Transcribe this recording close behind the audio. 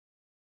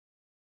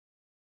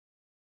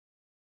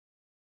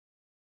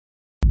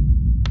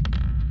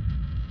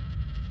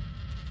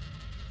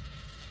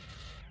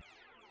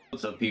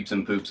What's up, peeps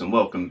and poops, and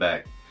welcome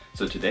back.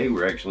 So today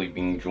we're actually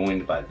being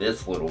joined by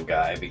this little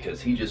guy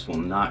because he just will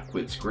not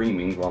quit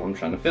screaming while I'm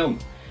trying to film.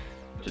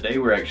 Today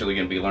we're actually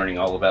going to be learning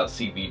all about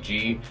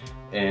CBG,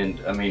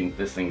 and I mean,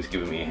 this thing's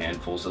giving me a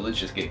handful, so let's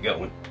just get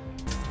going.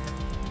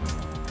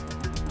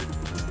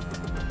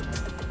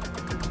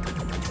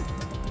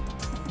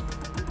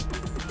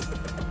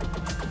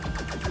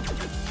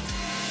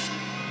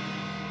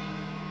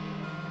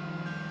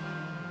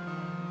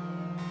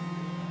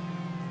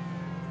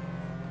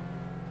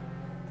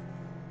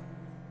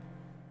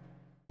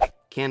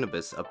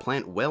 Cannabis, a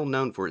plant well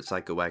known for its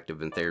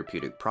psychoactive and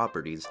therapeutic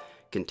properties,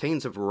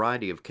 contains a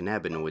variety of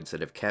cannabinoids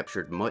that have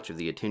captured much of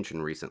the attention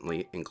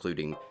recently,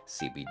 including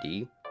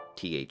CBD,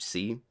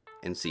 THC,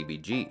 and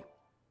CBG.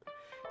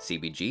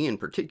 CBG in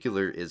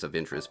particular is of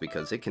interest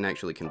because it can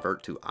actually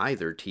convert to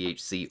either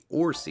THC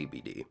or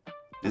CBD.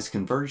 This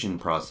conversion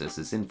process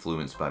is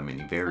influenced by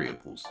many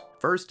variables.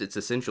 First, it's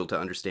essential to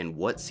understand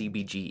what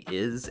CBG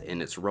is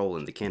and its role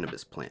in the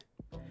cannabis plant.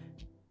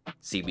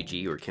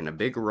 CBG, or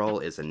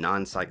cannabigerol, is a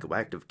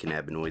non-psychoactive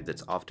cannabinoid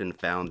that's often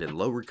found in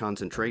lower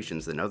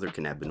concentrations than other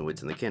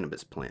cannabinoids in the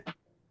cannabis plant.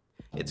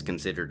 It's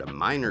considered a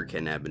minor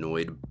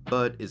cannabinoid,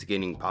 but is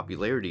gaining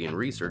popularity in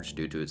research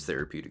due to its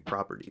therapeutic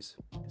properties.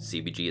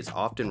 CBG is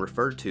often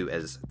referred to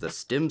as the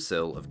stem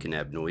cell of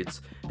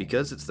cannabinoids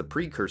because it's the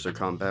precursor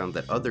compound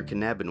that other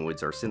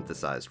cannabinoids are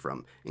synthesized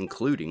from,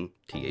 including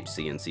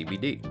THC and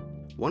CBD.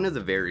 One of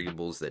the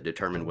variables that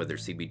determine whether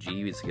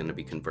CBG is going to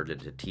be converted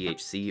to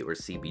THC or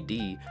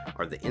CBD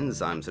are the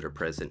enzymes that are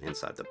present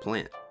inside the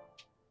plant.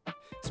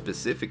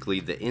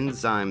 Specifically, the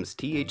enzymes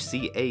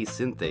THCA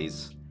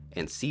synthase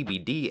and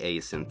CBDA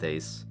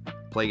synthase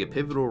play a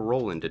pivotal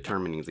role in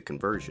determining the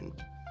conversion.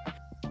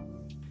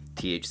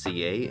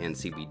 THCA and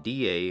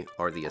CBDA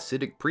are the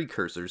acidic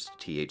precursors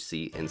to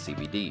THC and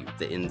CBD.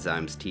 The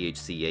enzymes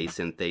THCA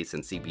synthase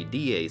and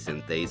CBDA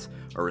synthase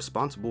are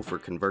responsible for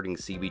converting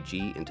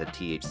CBG into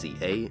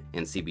THCA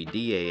and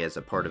CBDA as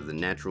a part of the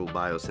natural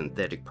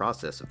biosynthetic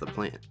process of the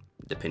plant.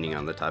 Depending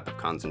on the type of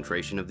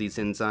concentration of these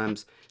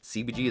enzymes,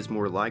 CBG is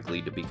more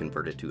likely to be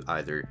converted to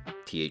either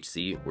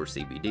THC or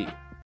CBD.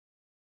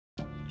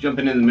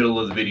 Jumping in the middle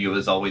of the video,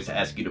 as always, I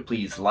ask you to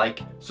please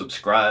like,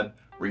 subscribe,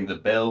 ring the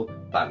bell,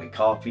 buy me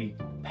coffee,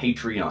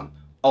 Patreon.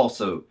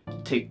 Also,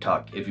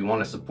 TikTok. If you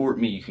want to support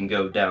me, you can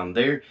go down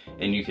there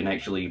and you can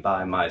actually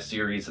buy my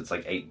series. It's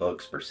like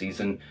 $8 per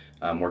season.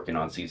 I'm working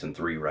on season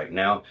 3 right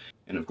now.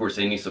 And of course,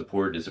 any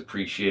support is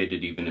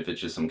appreciated, even if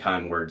it's just some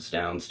kind words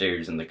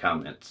downstairs in the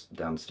comments.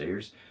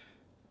 Downstairs?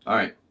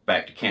 Alright,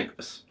 back to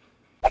cannabis.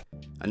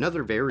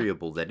 Another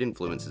variable that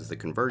influences the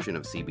conversion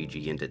of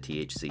CBG into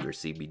THC or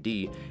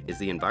CBD is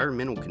the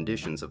environmental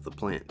conditions of the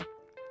plant.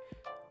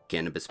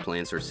 Cannabis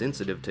plants are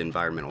sensitive to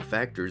environmental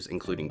factors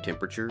including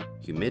temperature,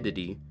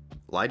 humidity,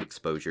 light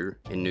exposure,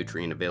 and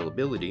nutrient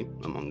availability,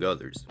 among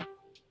others.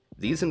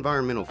 These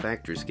environmental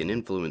factors can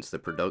influence the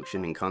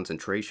production and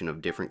concentration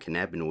of different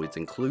cannabinoids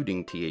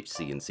including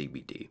THC and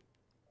CBD.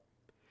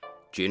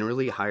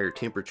 Generally, higher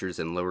temperatures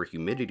and lower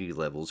humidity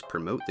levels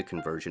promote the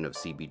conversion of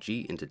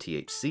CBG into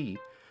THC,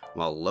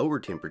 while lower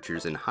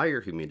temperatures and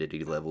higher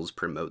humidity levels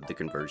promote the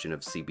conversion of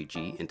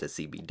CBG into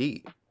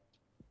CBD.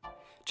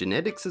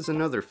 Genetics is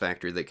another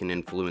factor that can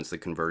influence the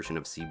conversion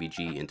of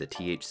CBG into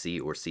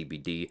THC or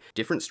CBD.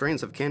 Different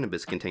strains of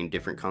cannabis contain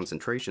different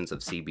concentrations of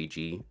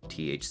CBG,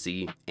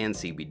 THC, and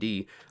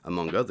CBD,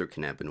 among other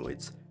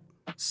cannabinoids.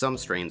 Some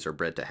strains are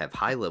bred to have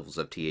high levels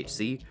of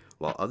THC,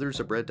 while others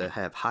are bred to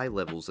have high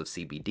levels of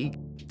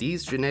CBD.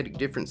 These genetic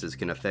differences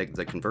can affect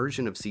the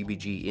conversion of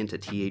CBG into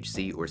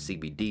THC or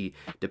CBD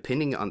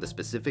depending on the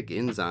specific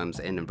enzymes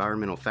and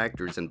environmental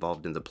factors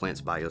involved in the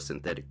plant's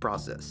biosynthetic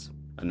process.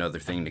 Another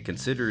thing to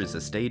consider is the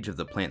stage of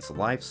the plant's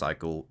life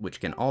cycle, which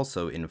can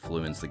also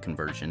influence the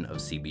conversion of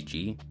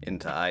CBG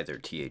into either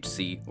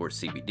THC or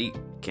CBD.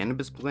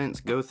 Cannabis plants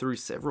go through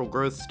several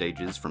growth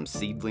stages from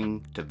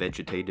seedling to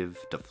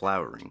vegetative to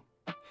flowering.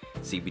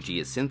 CBG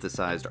is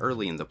synthesized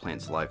early in the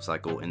plant's life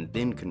cycle and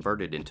then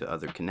converted into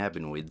other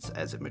cannabinoids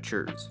as it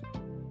matures.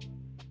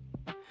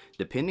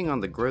 Depending on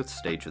the growth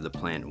stage of the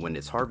plant when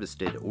it's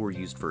harvested or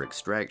used for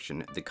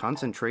extraction, the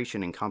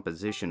concentration and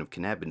composition of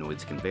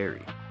cannabinoids can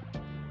vary.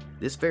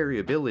 This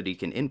variability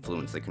can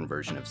influence the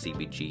conversion of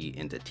CBG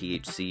into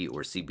THC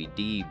or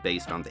CBD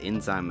based on the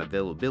enzyme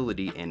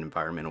availability and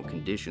environmental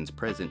conditions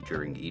present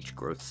during each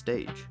growth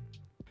stage.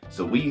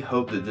 So we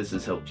hope that this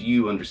has helped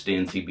you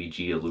understand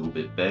CBG a little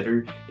bit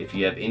better. If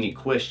you have any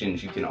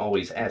questions, you can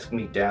always ask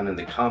me down in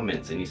the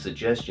comments. Any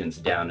suggestions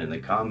down in the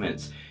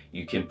comments.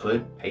 You can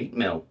put hate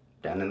mail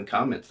down in the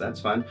comments, that's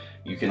fine.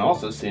 You can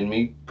also send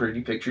me pretty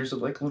pictures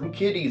of like little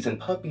kitties and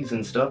puppies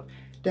and stuff.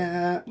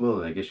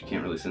 Well, I guess you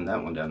can't really send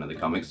that one down in the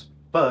comics,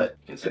 but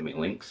you can send me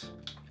links.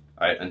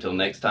 Alright, until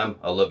next time,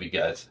 I love you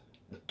guys.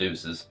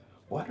 Deuces.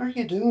 What are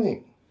you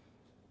doing?